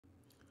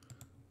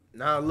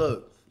Now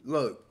look.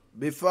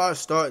 Before I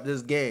start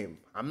this game,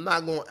 I'm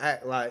not gonna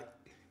act like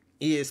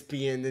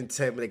ESPN didn't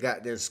tell me the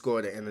goddamn score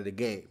at the end of the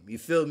game. You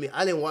feel me?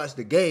 I didn't watch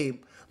the game,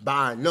 but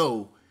I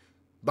know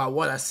by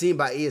what I seen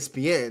by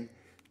ESPN,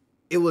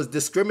 it was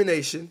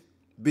discrimination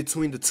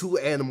between the two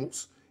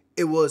animals.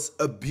 It was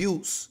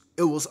abuse.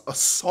 It was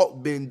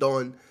assault being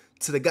done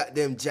to the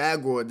goddamn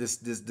Jaguar this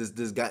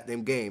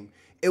goddamn game.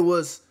 It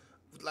was,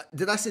 like,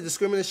 did I say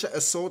discrimination,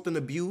 assault, and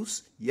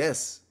abuse?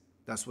 Yes,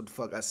 that's what the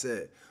fuck I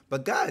said.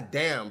 But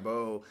goddamn,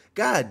 bro.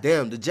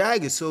 Goddamn, the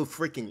Jag is so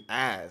freaking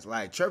ass.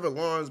 Like, Trevor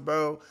Lawrence,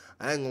 bro,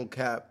 I ain't gonna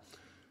cap.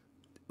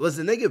 Was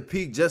the nigga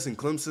peak just in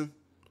Clemson?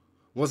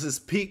 Was his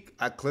peak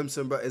at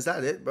Clemson, bro? Is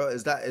that it, bro?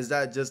 Is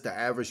that just the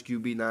average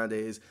QB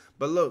nowadays?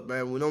 But look,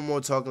 man, we no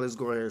more talking. Let's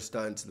go ahead and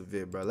start into the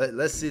vid, bro.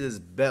 Let's see this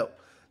belt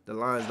the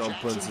Lions don't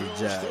put into the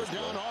Jags, bro.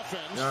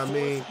 You know what I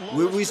mean?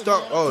 We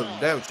start. Oh,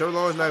 damn, Trevor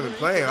Lawrence not even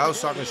playing. I was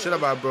talking shit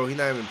about it, bro. He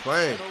not even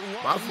playing.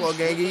 My fault,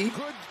 gangy.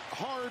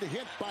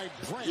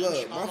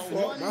 Look,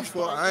 my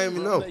fault. I didn't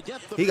even know.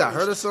 He got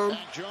hurt or something?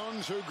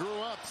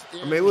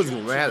 I mean, it wasn't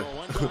gonna matter.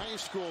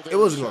 It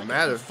wasn't gonna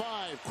matter.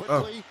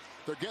 Oh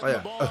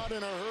yeah.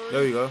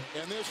 There you go.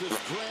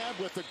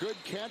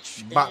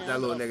 Bop that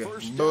little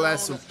nigga.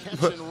 Bless him.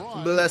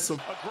 Bless him.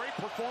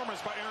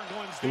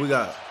 What we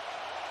got?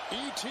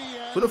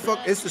 Who the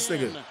fuck is this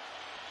nigga?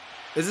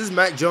 Is this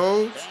Mac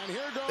Jones?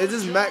 Is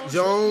this Mac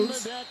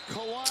Jones?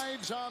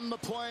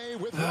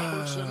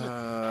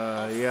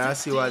 Yeah, I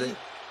see why they.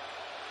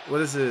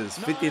 What is this?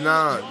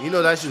 59. You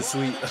know that shit's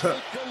sweet.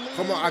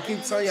 Come on, I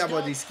keep telling you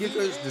about these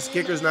kickers. These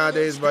kickers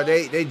nowadays, bro.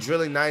 They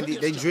drilling 90.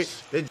 They drilling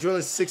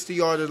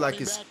 60-yarders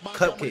like it's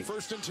cupcake.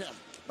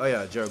 Oh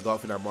yeah, Jared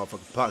Goff in that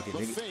motherfucking pocket,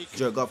 nigga.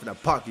 Jared Goff in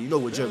that pocket. You know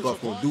what Jared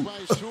Goff gonna do?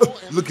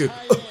 Look at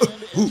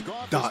who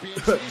dot.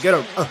 Get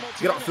him.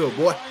 Get off field,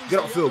 boy. Get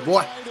off field,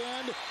 boy.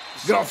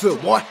 Get off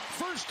field, boy.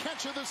 First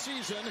catch of the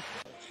season.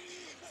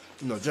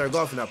 You know, Jared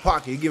Goff in that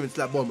pocket, he giving it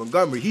to that boy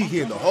Montgomery. He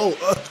in the hole.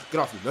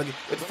 Get off me, nigga.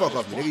 Get the fuck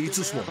off me, nigga. You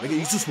too small, nigga.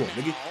 You too small,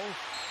 nigga.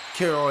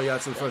 Carry all y'all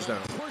to the first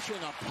down.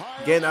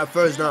 Getting that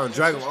first down.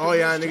 Dragging all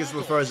y'all niggas to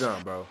the first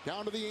down, bro.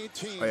 Oh,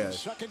 yeah.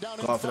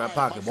 Goff in that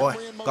pocket, boy.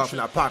 Goff in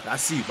that pocket. I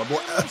see you, my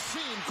boy.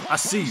 I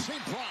see you.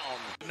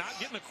 Not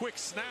getting a quick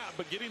snap,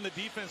 but getting the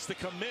defense to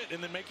commit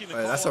and then making the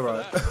call. That's a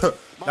run.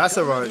 That's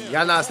a run.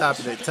 Y'all not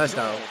stopping it.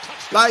 Touchdown.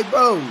 Like,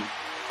 bro,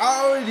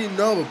 I already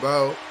know,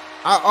 bro.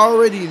 I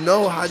already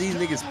know how these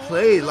niggas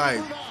play. Like,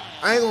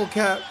 I ain't gonna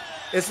cap.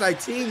 It's like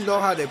teams know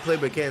how they play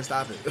but can't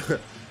stop it.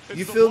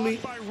 You feel me?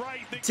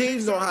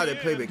 Teams know how they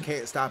play but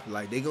can't stop it.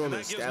 Like, they gonna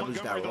establish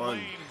that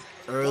run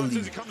early.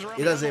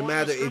 It doesn't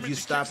matter if you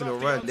stopping a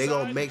run. They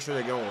gonna make sure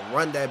they're gonna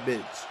run that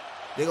bitch.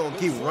 They're gonna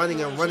keep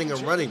running and running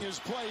and running.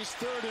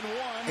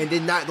 And they're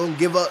not gonna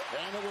give up.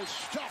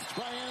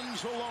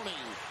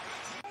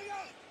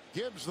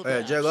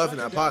 Hey, Jared Goff in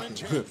that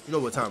pocket. You know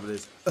what time it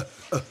is.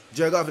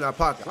 Jared Goff in that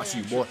pocket. I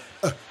see you, boy.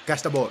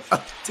 Catch the ball.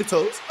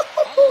 Tiptoes.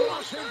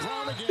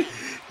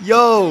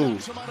 Yo,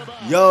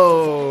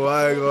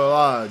 I ain't gonna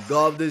lie.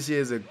 Goff this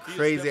year is a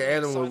crazy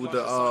animal with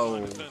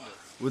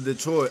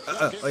Detroit.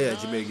 Oh yeah,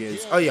 Jimmy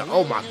Gibbs. Oh yeah.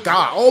 Oh my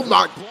God. Oh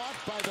my.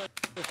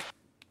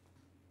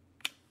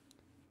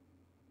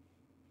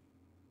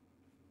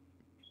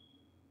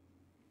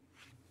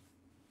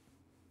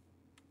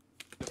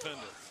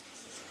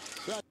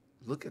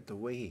 Look at the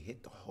way he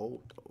hit the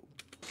hole, though.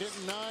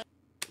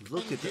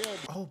 Look at that.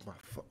 Oh my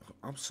fuck.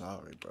 I'm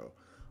sorry, bro.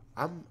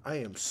 I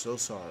am so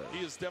sorry.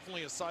 He is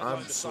definitely a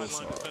sideline to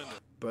sideline defender.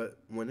 But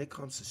when it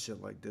comes to shit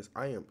like this,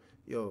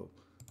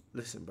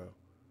 listen, bro.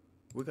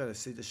 We gotta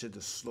say this shit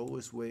the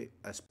slowest way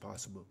as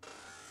possible.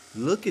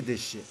 Look at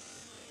this shit.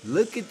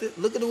 Look at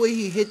the way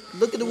he hit.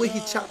 Look at the way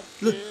he chopped.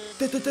 Look.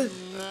 Look.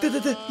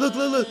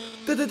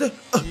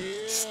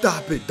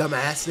 Stop it,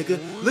 dumbass nigga.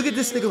 Look at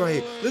this nigga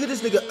right here. Look at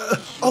this nigga.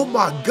 Oh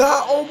my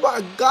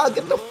God.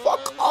 Get the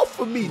fuck off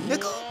of me,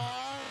 nigga.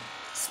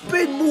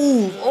 Spin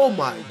move. Oh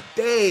my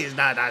days.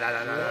 Nah.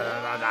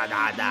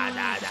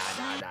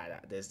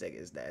 This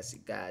nigga is nasty.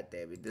 God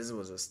damn it. This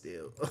was a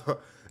steal.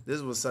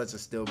 This was such a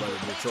steal by the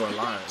Detroit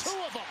Lions.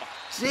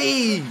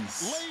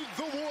 Jeez.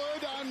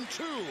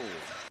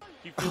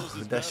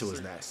 That shit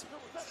was nasty.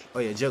 Oh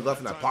yeah, Jared Goff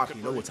in that pocket.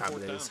 You know what time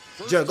it is.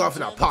 Jared Goff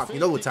in that pocket.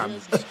 You know what time it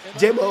is.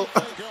 J-Mo.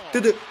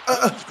 Get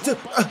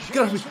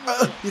off me.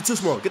 You're too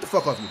small. Get the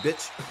fuck off me,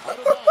 bitch.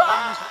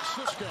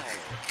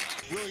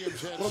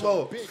 One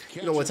more.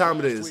 You know what time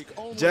it is.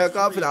 Jared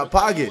Goff in that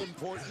pocket.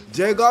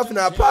 Jared Goff in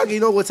that pocket. You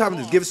know what time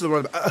it is. Give it to the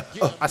running back.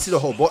 I see the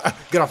hole, boy.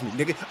 Get off me,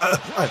 nigga.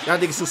 Y'all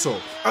niggas too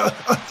slow.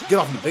 Get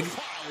off me, nigga.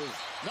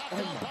 Oh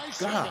my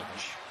God.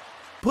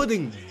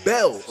 Pudding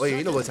Bell. Oh yeah,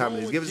 you know what time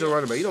it is. Give it to the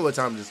running back. You know what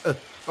time it is.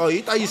 Oh,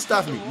 you thought you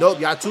stuffed me. Nope,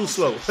 y'all too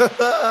slow.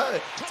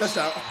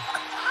 Touchdown.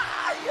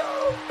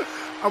 Yo,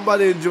 I'm about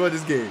to enjoy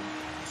this game.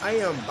 I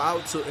am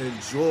about to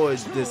enjoy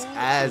this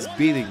ass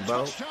beating,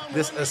 bro.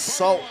 This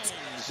assault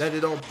that they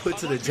don't put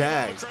to the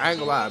Jags. I ain't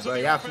gonna lie, bro.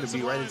 Y'all finna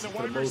be right into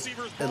the most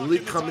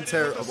elite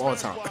commentary of all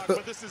time.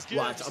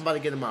 Watch, I'm about to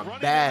get in my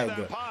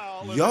bag.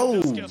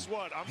 Yo,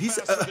 he's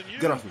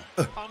get off me.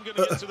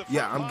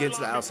 Yeah, I'm getting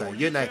to the outside.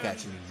 You're not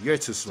catching me. You're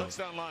too slow.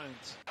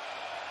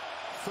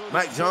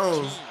 Mike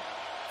Jones,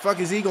 fuck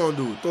is he gonna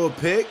do? Throw a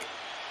pick?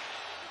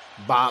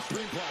 Bop.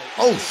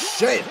 Oh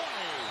shit!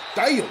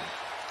 Damn!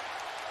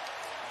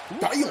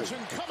 Damn!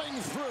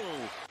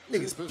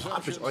 Niggas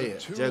popping. Oh yeah,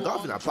 Jared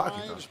Goff in our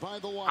pocket now.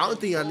 I don't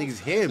think y'all niggas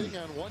hear me.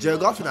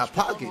 Jared Goff in our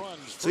pocket.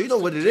 So you know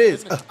what it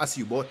is. I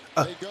see you, boy.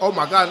 Oh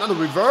my God, not a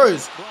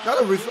reverse.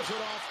 Not a reverse.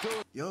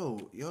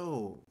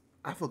 Yo,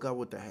 I forgot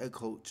what the head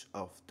coach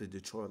of the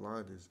Detroit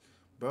Lions is.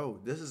 Bro,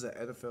 this is an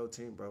NFL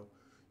team, bro.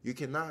 You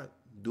cannot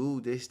do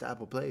this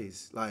type of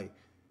plays. Like,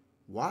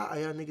 why are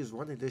y'all niggas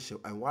running this shit?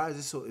 And why is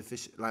it so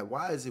efficient? Like,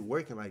 why is it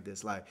working like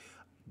this? Like,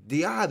 do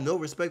y'all have no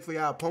respect for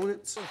y'all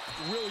opponents?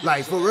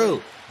 Like, for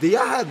real. Do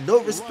y'all have no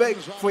respect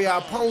for y'all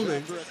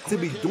opponents to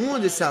be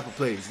doing this type of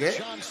plays, yeah?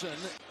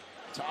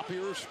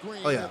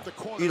 Oh, yeah.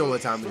 You know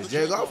what time it is.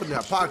 Jared Goff in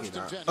that pocket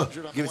now.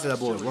 Give it to that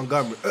boy.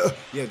 Montgomery.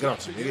 Yeah, get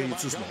off me, nigga. You're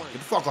too small. Get the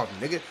fuck off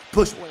me, nigga.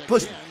 Push me.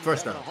 Push me.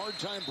 First down.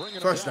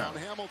 First down.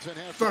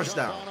 First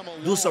down.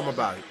 Do something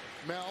about it.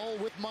 Matter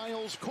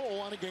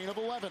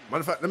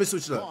of fact, let me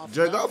switch it up.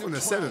 Jared Goff in the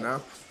center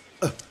now.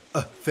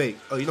 Fake.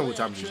 Oh, you know what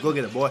time it is. Go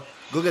get it, boy.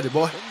 Go get it,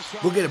 boy.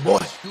 Go get it, boy.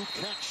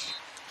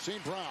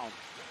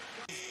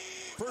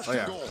 Oh,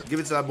 yeah. Give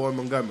it to that boy,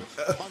 Montgomery.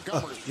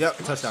 Yep,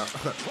 touchdown.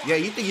 Yeah,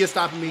 you think you're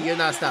stopping me? You're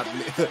not stopping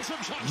me.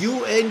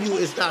 You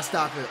is not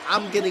stopping.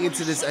 I'm getting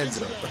into this end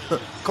zone.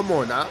 Come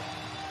on now.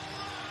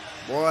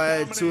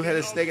 Boy,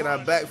 two-headed snake in our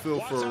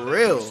backfield for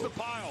real.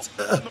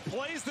 Nah,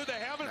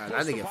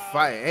 that nigga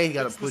fight. And he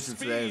got to push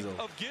into the end zone.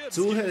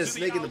 Two-headed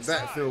snake in the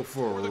backfield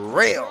for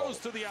real.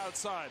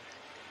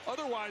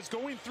 Otherwise,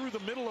 going through the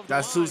middle of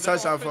that's two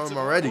touchdowns for him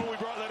already.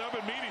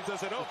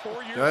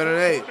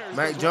 38.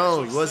 Mac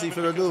Jones, what's he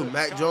finna do?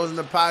 Mac Jones in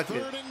the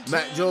pocket.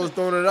 Mac Jones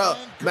throwing it up.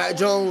 Mac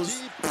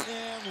Jones.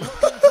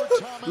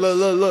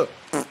 Look.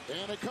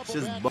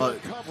 Shit's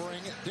bugged.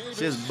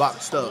 Shit's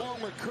boxed up.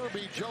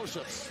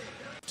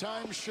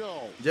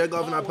 Jared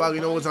Goff in our pocket.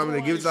 You know what time it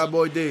is? Give it to our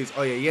boy Diggs.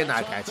 Oh yeah, you're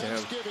not catching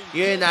him.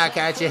 You're not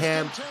catching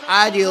him.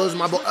 Ideals,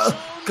 my boy.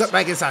 Cut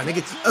back inside,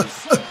 nigga.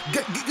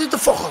 Get the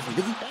fuck off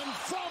me, nigga.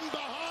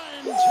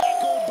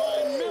 Tackled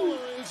by Miller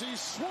as he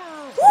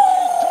swerved by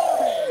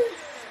Darby.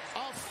 A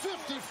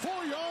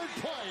 54-yard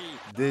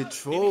play.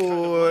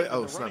 Detroit.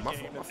 Oh, snap. My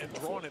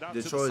fault.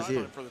 Detroit is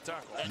here.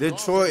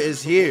 Detroit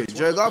is here.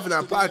 Jared Goff in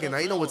our pocket. Now,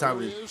 you know what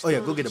time it is. Oh, yeah.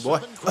 Go get it, boy.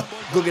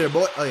 Go get it,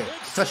 boy. Oh, yeah.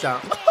 Touchdown.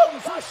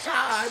 Oh, my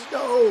God.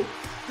 No.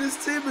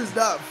 This team is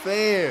not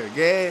fair,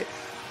 gang.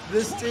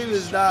 This team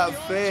is not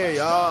fair,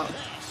 y'all.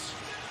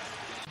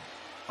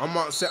 I'm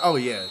gonna say, oh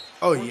yeah,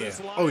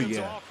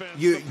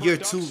 you're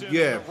two,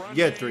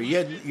 you're three,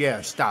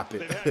 yeah, stop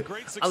it. I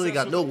don't even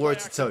got no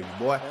words to tell you,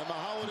 boy.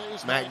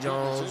 Mac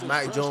Jones,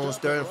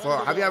 third and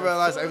four. Have y'all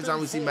realized every time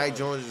we see Mac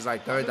Jones, it's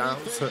like third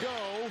downs?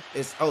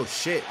 It's, oh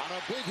shit,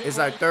 it's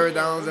like third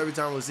downs every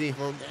time we see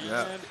him.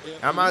 Yeah,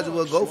 I might as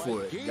well go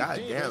for it. God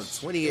damn,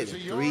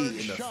 28-3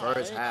 in the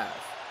first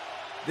half.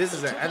 This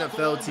is an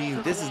NFL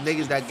team. This is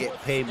niggas that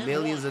get paid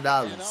millions of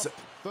dollars.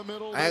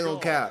 I ain't gonna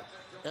cap.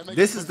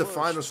 This is the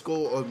final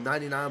score of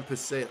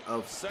 99%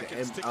 of the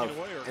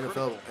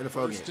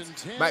NFL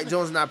games. Mike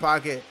Jones in that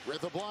pocket.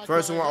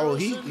 First one, oh,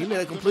 he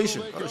made a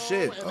completion. Oh,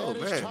 shit. Oh,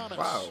 man.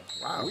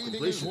 Wow,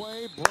 completion.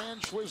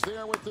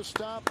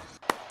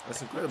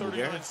 That's incredible,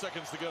 Gary.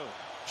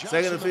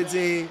 Second and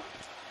 15.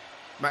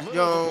 Mac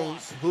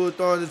Jones, who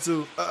throwing it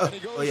to?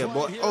 Oh, yeah,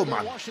 boy. Oh,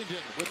 my.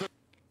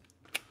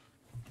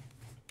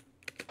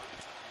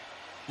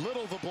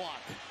 Little the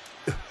block.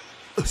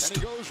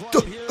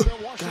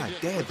 God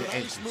damn the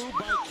ankles.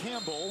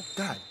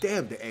 God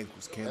damn the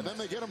ankles, Campbell. And then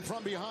they get him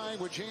from behind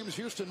with James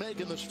Houston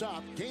making the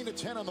stop. Gain of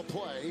 10 on the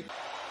play.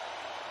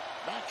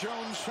 Mac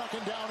Jones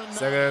second down and 9.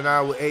 Second and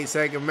 9 with 8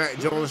 seconds. Mac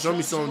Jones, show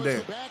me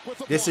something.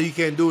 This so you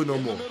can't do it no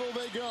more.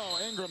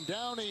 Ingram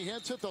down, he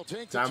hits it. They'll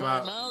take the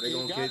timeout. They're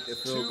gonna kick the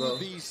field goal.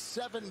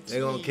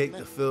 They're gonna kick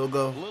the field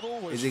goal.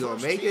 Is he gonna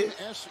make it?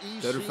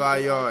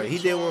 35 yards. He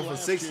did one for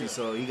 60,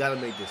 so he gotta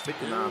make this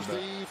 59.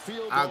 But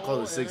I'll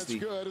call it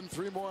 60. And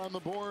 3 more on the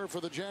board for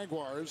the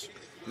Jaguars.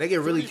 They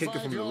get really kicking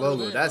from the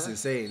logo. That's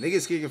insane. They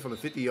get kicking from the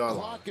 50-yard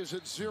line.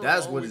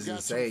 That's what is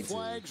insane to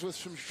me. With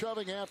some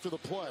shoving after the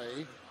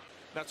play.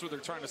 That's what they're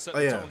trying to set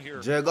the tone here.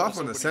 Jared Goff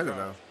on the center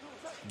now.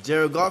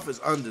 Jared Goff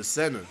is under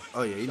center.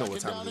 Oh, yeah, you know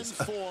what time it is.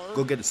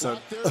 Go get it, son.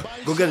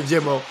 Go get it,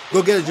 Jimbo.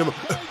 Go get it, Jimbo.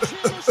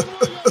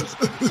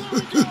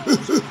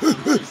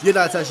 You're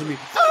not touching me.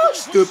 Oh,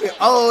 stupid.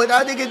 Oh,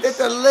 that nigga did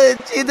the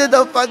Lynch. He did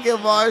the fucking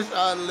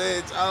Marshawn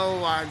Lynch. Oh,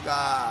 my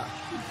God.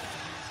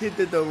 He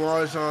did the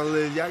Marshawn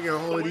Lynch. Y'all can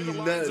hold these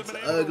nuts,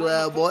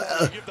 ugly boy.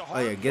 Oh,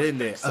 yeah, get in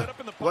there.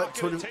 What,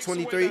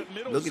 23?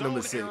 Look at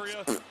number 6.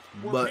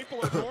 But,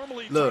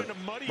 look,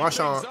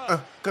 Marshawn,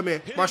 come here,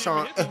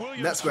 Marshawn,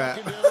 nuts grab.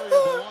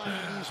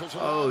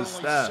 Oh,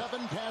 snap.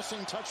 7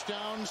 passing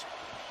touchdowns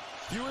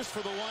Fewest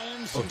for the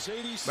Lions since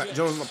 86. Mac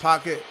Jones in my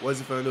pocket. What's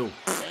he gonna do? An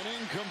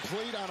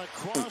incomplete on a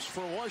cross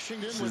for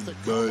Washington with the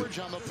coverage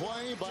on the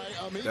play by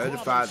Amik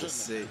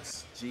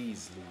 35-6.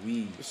 Jeez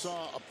Louise. We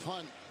saw a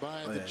punt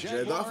by the Jared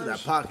Jaguars. Goff in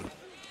that pocket.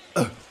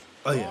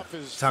 Oh yeah,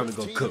 time to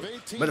go cook.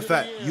 Matter of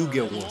fact, you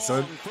get one,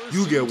 son.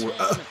 You get one.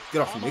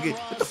 Get off me, nigga.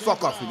 Get the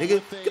fuck off me,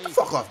 nigga. Get the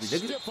fuck off me,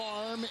 nigga. Stiff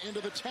arm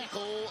into the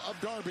tackle of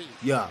Darby.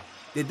 Yeah.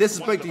 They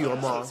disrespect you,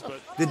 Amar.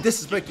 They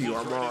disrespect you,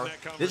 Amar.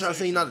 They trying to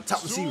say you're not the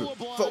top receiver.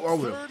 Fuck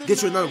wrong with him.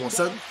 Get you another one,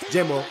 son.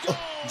 J-Mo.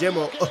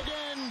 J-Mo.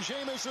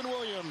 Jamison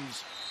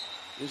Williams.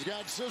 He's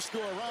got Cisco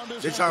around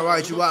his. They trying to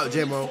ride you out,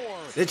 J-Mo.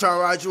 They trying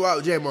to ride you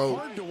out, J-Mo.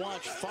 Hard to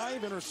watch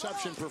 5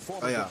 interception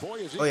performance.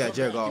 Oh yeah,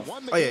 Jared Goff.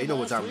 Oh yeah, you know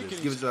what time it is.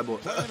 Give it to that boy.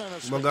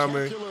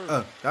 Montgomery.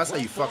 That's how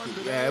you fucking.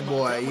 Yeah,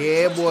 boy.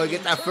 Yeah, boy.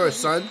 Get that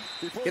first, son.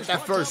 Get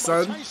that first,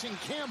 son.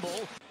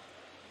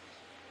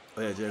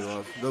 Oh yeah, Jared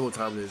Goff. Look what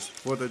time it is.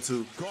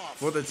 4:32.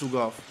 4:32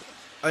 Goff.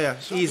 Oh yeah,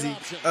 easy.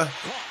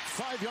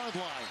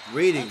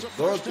 Reading.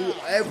 Going through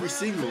every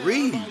single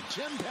read.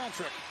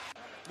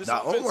 The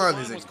O-line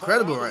is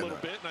incredible right now.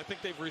 And I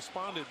think they've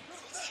responded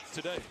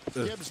today.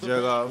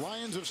 Jared Goff.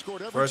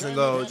 First and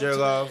goal, Jared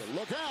Goff.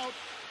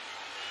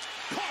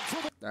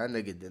 That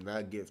nigga did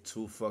not give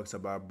 2 fucks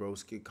about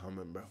broski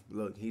coming, bro.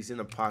 Look, he's in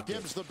the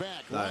pocket.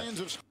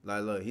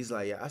 Like, look, he's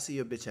like, yeah, I see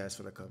your bitch ass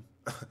finna come.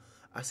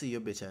 I see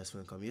your bitch ass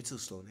finna come. You're too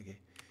slow, nigga.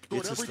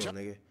 You're too slow,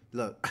 nigga.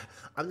 Look,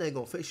 I'm not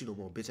gonna face you no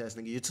more, bitch ass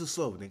nigga. You're too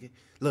slow, nigga.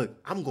 Look,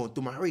 I'm going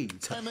through my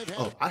reads.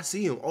 Oh, I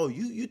see him. Oh,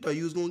 you thought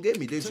you was gonna get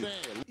me, didn't you?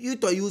 You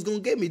thought you was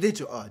gonna get me, didn't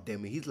you? Oh,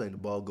 damn it. He's letting the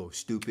ball go,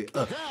 stupid.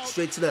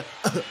 Straight to the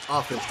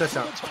offense.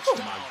 Touchdown. Oh,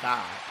 my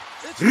God.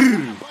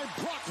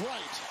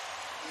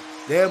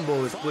 Damn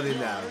boys put in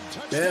that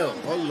bell.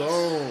 Hold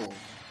on.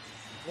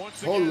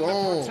 Hold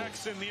on.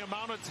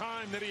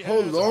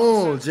 Hold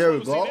on,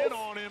 Jared Goff.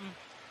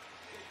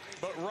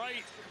 But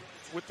right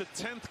with the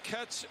 10th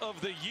catch of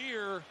the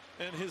year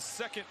and his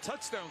 2nd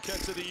touchdown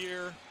catch of the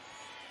year,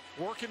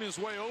 working his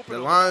way open. The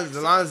Lions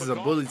is a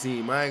bully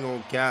team. I ain't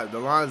gonna cap. The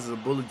Lions is a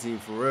bully team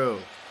for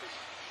real.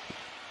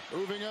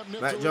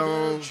 Mac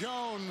Jones.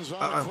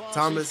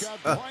 Thomas.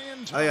 Oh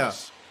yeah.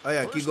 Oh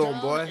yeah. Keep going,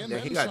 boy. Yeah,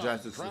 he got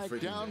drafted to the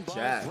freaking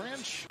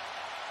Jags.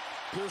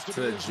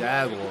 To the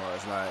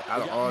Jaguars, like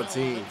out of all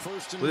teams.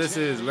 What this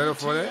is, Leonard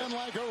Fournette?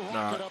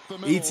 Nah,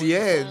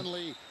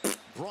 ETN.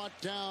 Brought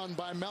down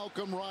by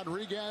Malcolm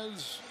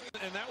Rodriguez.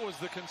 And that was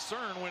the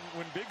concern when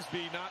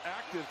Bigsby not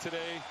active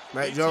today.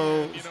 Mac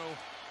Jones. You know,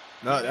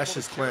 no, that's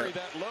just Clint.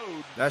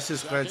 That's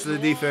just Clint to the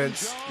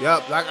defense.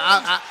 Yep, like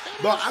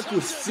bro, I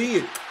could see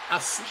it.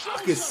 I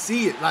could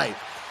see it. Like,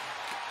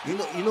 you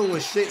know when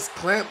shit's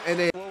clamped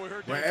and then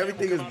when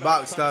everything is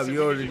boxed up,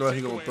 you already know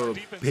he's gonna throw a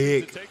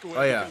pick.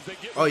 Oh yeah.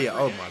 Oh yeah.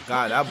 Oh my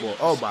God, that boy.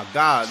 Oh my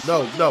God.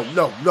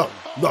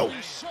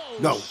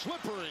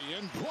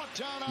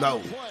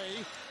 No.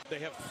 They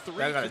have 3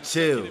 gotta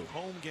chill.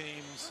 home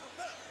games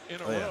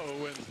in a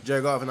row. And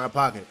Jared Goff in our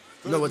pocket.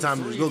 You know what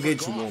time it is. Go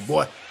get you one,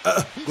 boy.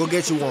 Go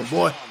get you one,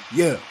 boy.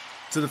 Yeah.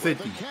 To the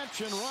 50.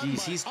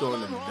 Jeez, he's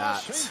throwing them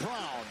dots.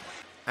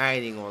 I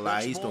ain't even gonna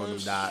lie. He's throwing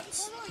them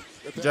dots.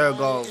 Jared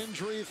Goff.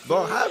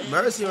 Bro, have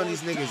mercy on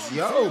these niggas.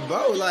 Yo,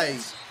 bro, like,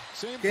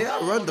 can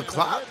y'all run the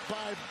clock?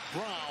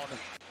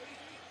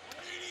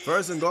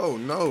 First and goal.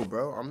 No,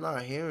 bro. I'm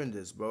not hearing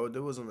this, bro.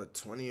 There was on the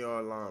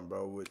 20-yard line,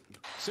 bro, with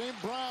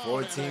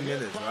 14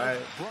 minutes, right?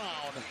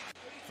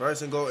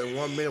 First and goal in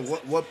 1 minute.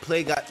 What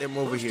play got them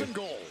over here?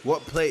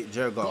 What play?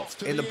 Jared Goff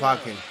in the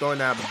pocket, throwing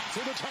that.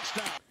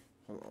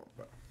 Hold on,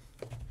 bro.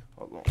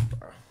 Hold on,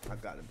 bro. I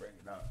gotta bring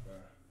it up, bro.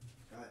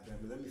 God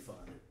damn it. Let me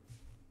find it.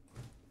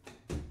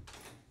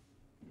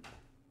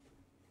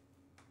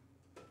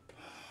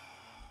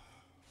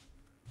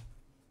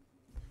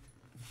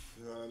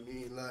 You know what I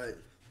mean? Like,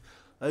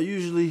 I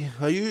usually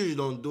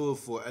don't do it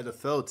for an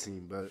NFL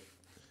team, but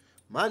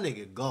my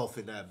nigga Goff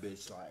in that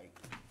bitch, like,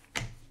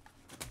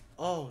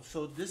 oh,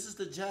 so this is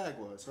the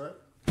Jaguars, right?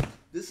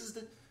 This is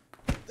the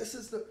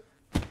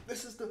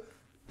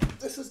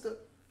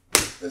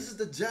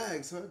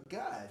Jags, huh?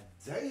 God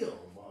damn,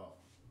 bro.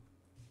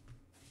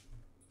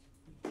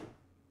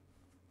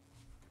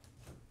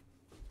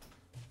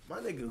 My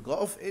nigga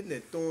Goff in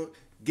there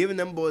giving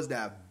them boys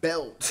that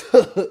belt.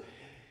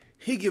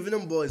 He giving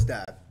them boys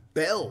that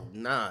belt.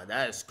 Nah,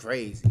 that's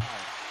crazy.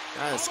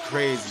 That's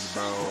crazy,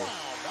 bro.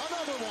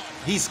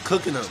 He's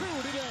cooking them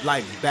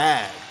like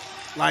bad.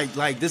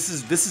 Like this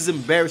is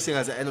embarrassing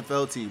as an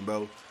NFL team,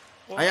 bro.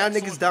 Are y'all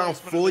niggas down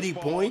 40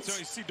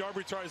 points? Are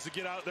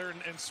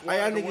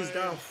y'all niggas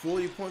down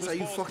 40 points? Are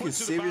you fucking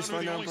serious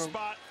right now, bro?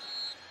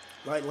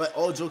 Like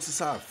all jokes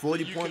aside,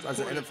 40 points as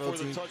an NFL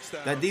team.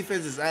 That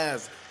defense is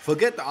ass.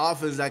 Forget the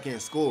offense that can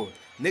score.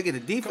 Nigga, the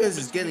defense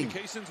is getting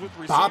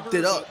bopped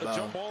it up,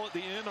 bro.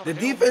 The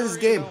defense is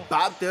getting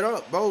bopped it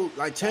up, bro.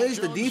 Like, change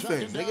the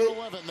defense, nigga.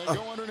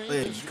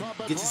 Yeah,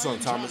 get you some,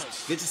 Thomas.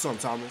 Get you some,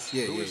 Thomas.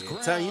 Yeah.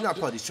 Tell you, you're not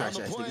part of these trash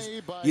ass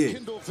niggas. Yeah,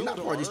 you're not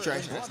part of these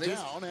trash ass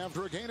niggas.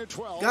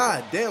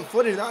 God damn,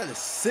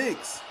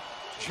 49-6.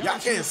 Y'all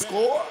can't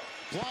score?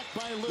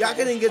 Y'all can't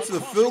even get to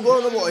the field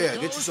goal no more. Yeah,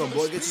 get you some,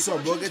 boy. Get you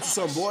some, boy. Get you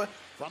some, boy.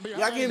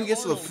 Y'all can't even get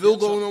to the field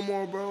goal no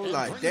more, bro.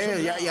 Like,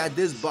 damn, y'all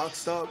this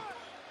boxed up.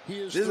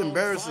 This is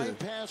embarrassing.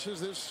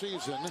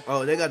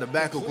 Oh, they got the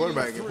backup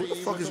quarterback again. Who the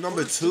fuck is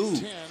number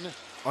 2?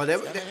 Oh,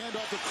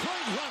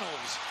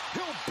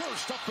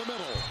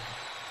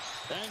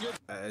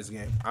 this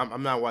game.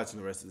 I'm not watching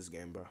the rest of this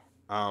game, bro.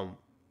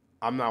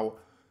 I'm not.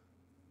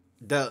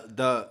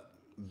 The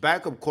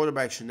backup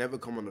quarterback should never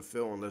come on the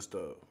field unless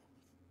the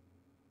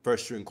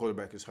first string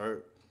quarterback is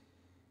hurt.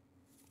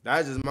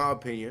 That's just my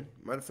opinion.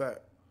 Matter of fact,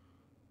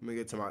 let me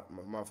get to my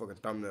motherfucking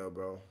thumbnail,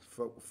 bro.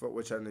 Fuck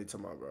what y'all need to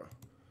talk about, bro.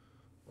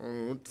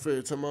 What the fuck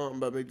you talking about? I'm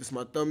about to make this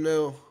my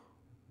thumbnail.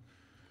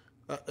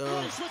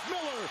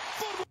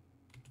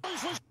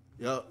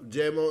 Yup,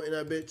 JMO in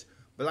that bitch.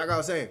 But like I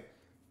was saying,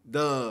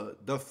 the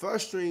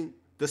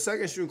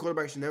second string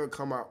quarterback should never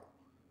come out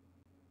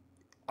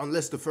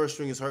unless the first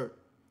string is hurt.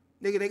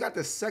 Nigga, they got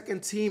the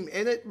second team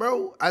in it,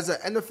 bro. As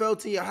an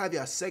NFL team, you have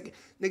your second.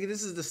 Nigga,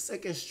 this is the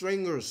second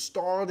stringer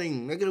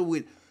starting. Nigga,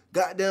 with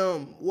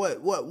goddamn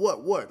what?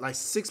 Like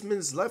 6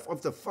 minutes left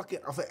of an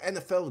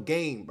NFL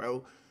game,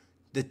 bro.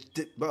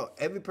 Bro,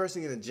 every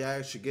person in the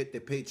Jags should get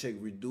their paycheck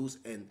reduced,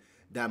 and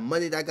that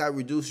money that got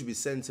reduced should be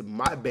sent to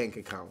my bank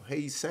account.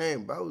 Hey,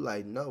 Sam, bro,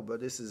 like, no, bro,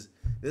 this is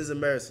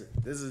embarrassing.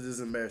 This is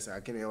embarrassing. I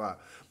can't even lie.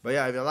 But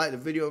yeah, if you like the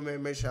video,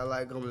 man, make sure you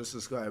like, comment, and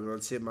subscribe. And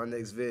until my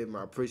next video,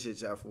 man, I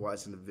appreciate y'all for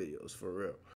watching the videos, for real.